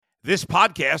This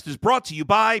podcast is brought to you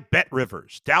by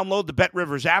BetRivers. Download the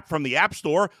BetRivers app from the App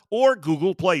Store or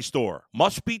Google Play Store.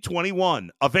 Must be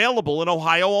 21. Available in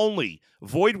Ohio only.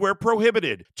 Void where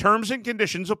prohibited. Terms and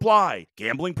conditions apply.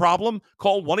 Gambling problem?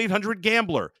 Call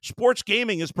 1-800-GAMBLER. Sports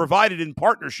gaming is provided in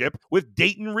partnership with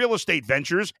Dayton Real Estate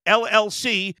Ventures,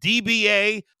 LLC,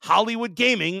 DBA, Hollywood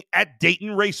Gaming at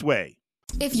Dayton Raceway.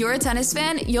 If you're a tennis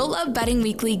fan, you'll love Betting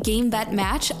Weekly Game Bet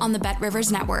Match on the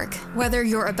BetRivers Network. Whether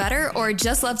you're a bettor or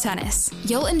just love tennis,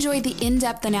 you'll enjoy the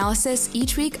in-depth analysis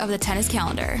each week of the tennis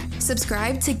calendar.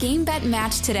 Subscribe to Game Bet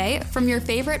Match today from your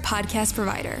favorite podcast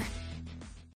provider.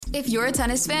 If you're a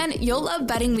tennis fan, you'll love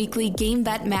Betting Weekly Game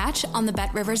Bet Match on the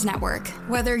BetRivers Network.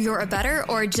 Whether you're a bettor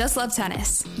or just love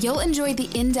tennis, you'll enjoy the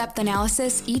in-depth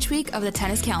analysis each week of the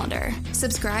tennis calendar.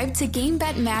 Subscribe to Game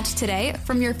Bet Match today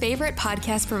from your favorite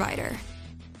podcast provider.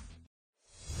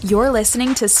 You're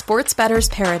listening to Sports Bettor's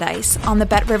Paradise on the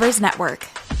BetRivers Network.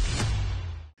 All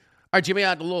right, Jimmy, I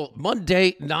had a little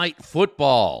Monday Night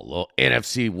Football, a little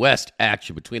NFC West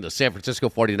action between the San Francisco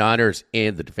 49ers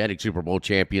and the defending Super Bowl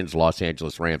champions, Los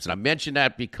Angeles Rams. And I mention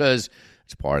that because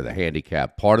it's part of the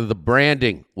handicap, part of the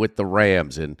branding with the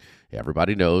Rams. And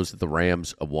everybody knows that the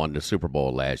Rams won the Super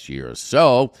Bowl last year.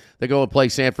 So they go and play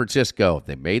San Francisco.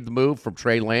 They made the move from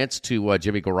Trey Lance to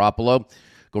Jimmy Garappolo.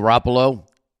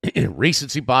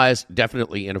 Recency bias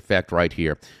definitely in effect right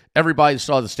here. Everybody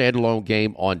saw the standalone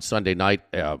game on Sunday night.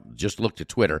 Just looked at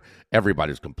Twitter.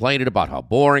 Everybody was complaining about how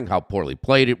boring, how poorly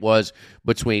played it was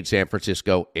between San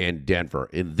Francisco and Denver.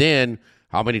 And then,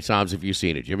 how many times have you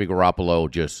seen it? Jimmy Garappolo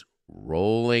just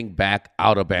rolling back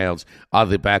out of bounds, out of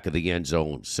the back of the end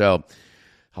zone. So,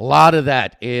 a lot of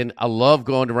that. And I love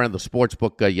going around the sports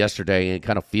book yesterday and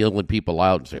kind of feeling people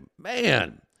out and saying,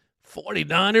 man,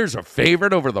 49ers are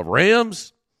favored over the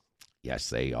Rams?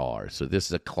 Yes, they are. So this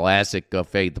is a classic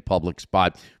fade the public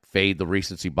spot, fade the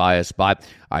recency bias spot.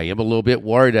 I am a little bit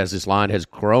worried as this line has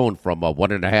grown from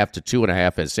 1.5 to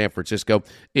 2.5 as San Francisco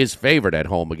is favored at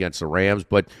home against the Rams.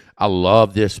 But I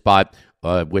love this spot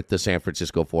with the San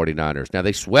Francisco 49ers. Now,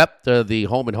 they swept the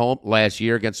home last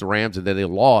year against the Rams, and then they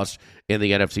lost in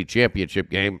the NFC Championship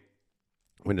game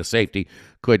when the safety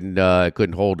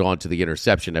couldn't hold on to the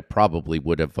interception that probably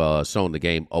would have sewn the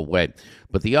game away.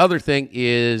 But the other thing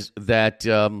is that,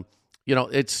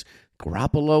 it's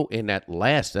Garoppolo in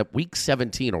that week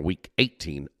 17 or week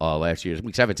 18 last year,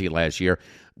 week 17 last year,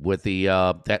 with the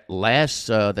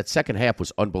that second half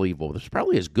was unbelievable. It was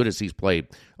probably as good as he's played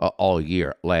all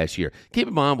year last year. Keep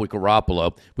in mind with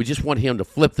Garoppolo, we just want him to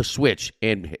flip the switch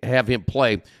and have him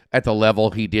play at the level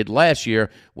he did last year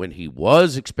when he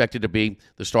was expected to be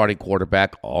the starting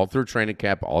quarterback all through training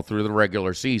camp, all through the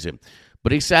regular season.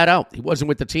 But he sat out. He wasn't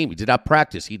with the team. He did not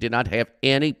practice. He did not have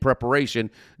any preparation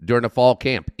during the fall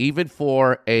camp. Even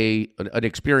for an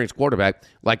experienced quarterback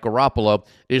like Garoppolo,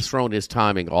 it's thrown his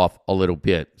timing off a little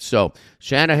bit. So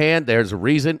Shanahan, there's a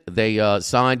reason they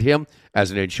signed him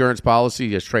as an insurance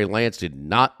policy, as Trey Lance did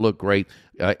not look great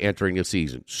entering the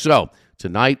season. So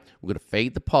tonight, we're going to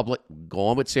fade the public, go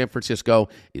on with San Francisco.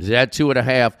 It's at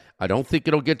 2.5. I don't think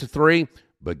it'll get to 3.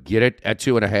 But get it at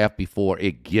 2.5 before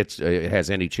it has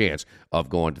any chance of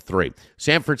going to 3.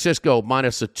 San Francisco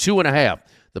minus a 2.5.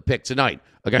 The pick tonight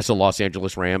against the Los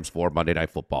Angeles Rams for Monday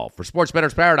Night Football. For Sports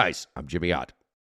Bettor's Paradise, I'm Jimmy Ott.